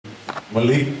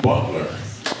Malik Butler.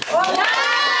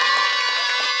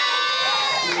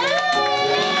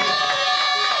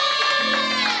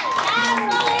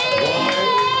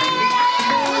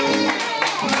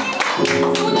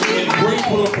 In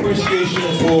grateful appreciation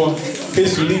for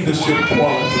his leadership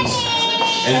qualities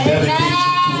and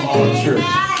dedication to our church.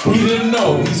 He didn't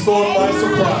know. He's caught by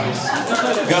surprise.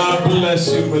 God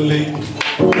bless you, Malik.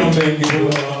 Come and give him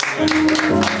a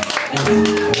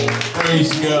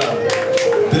praise God.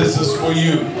 This is for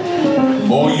you.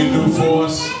 All you do for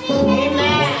us, I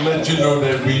want to let you know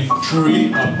that we truly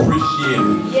appreciate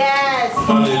it. Yes.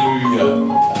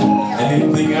 Hallelujah.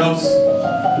 Anything else?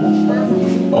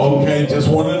 Okay, just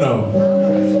want to know.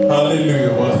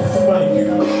 Hallelujah. Well, thank you.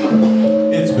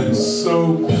 It's been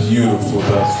so beautiful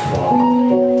thus far.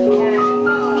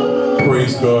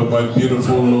 Praise God. My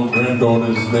beautiful little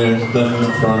granddaughter is there, standing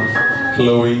in front.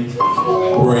 Chloe.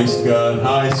 Praise God.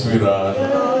 Hi, sweetheart.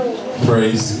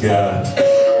 Praise God.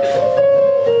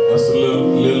 That's a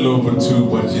little over 2,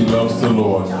 but she loves the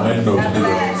Lord. I know she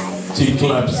does. She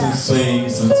claps and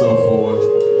sings and so forth.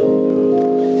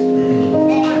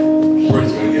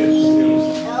 Praise God.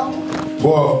 Yes.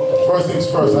 Well, first things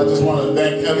first, I just want to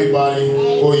thank everybody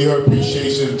for your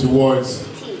appreciation towards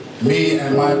me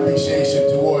and my appreciation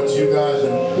towards you guys.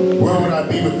 And where would I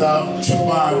be without True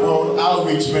Vine Road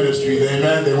Outreach Ministries?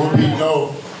 Amen. There would be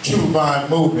no True Vine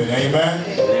movement. Amen.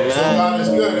 So God is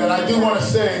good. And I do want to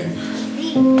say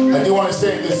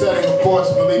in this setting, of course,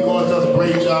 Malik always does a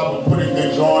great job of putting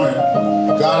things on, and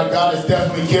God has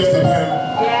definitely gifted him.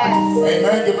 Yes.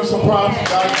 Amen. Give him some props.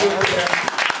 God gifted him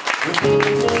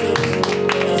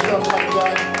and stuff like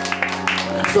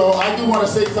that. So I do want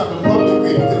to say something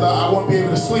publicly because I won't be able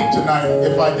to sleep tonight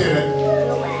if I didn't.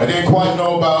 I didn't quite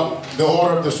know about the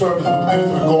order of the service when things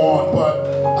would go on, but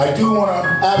I do want to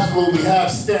absolutely have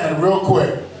stand real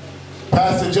quick.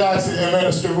 Pastor Jackson and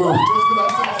Minister Ruth. Just because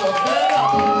I said so, stand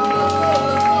up.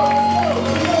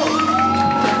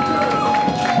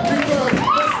 Because,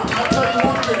 listen, I'll tell you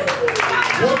one thing.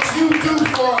 What you do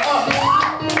for us,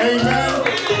 amen,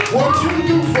 what you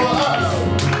do for us,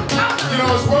 you know,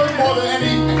 it's worth more than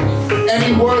any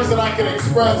words that I can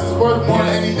express. It's worth more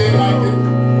than anything I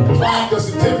can plaque, a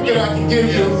certificate I can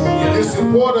give you. You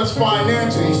support us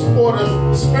financially, you support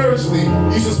us spiritually,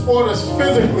 you support us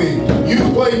physically. You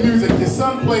play music, your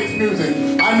son plays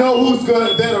music. I know who's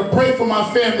good there to pray for my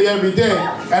family every day.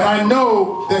 And I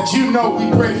know that you know we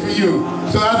pray for you.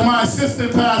 So as my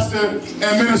assistant pastor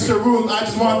and Minister Ruth, I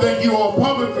just want to thank you all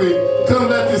publicly. Couldn't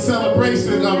let this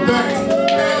celebration event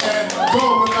and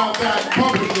go without that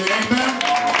publicly. Amen.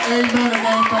 Amen.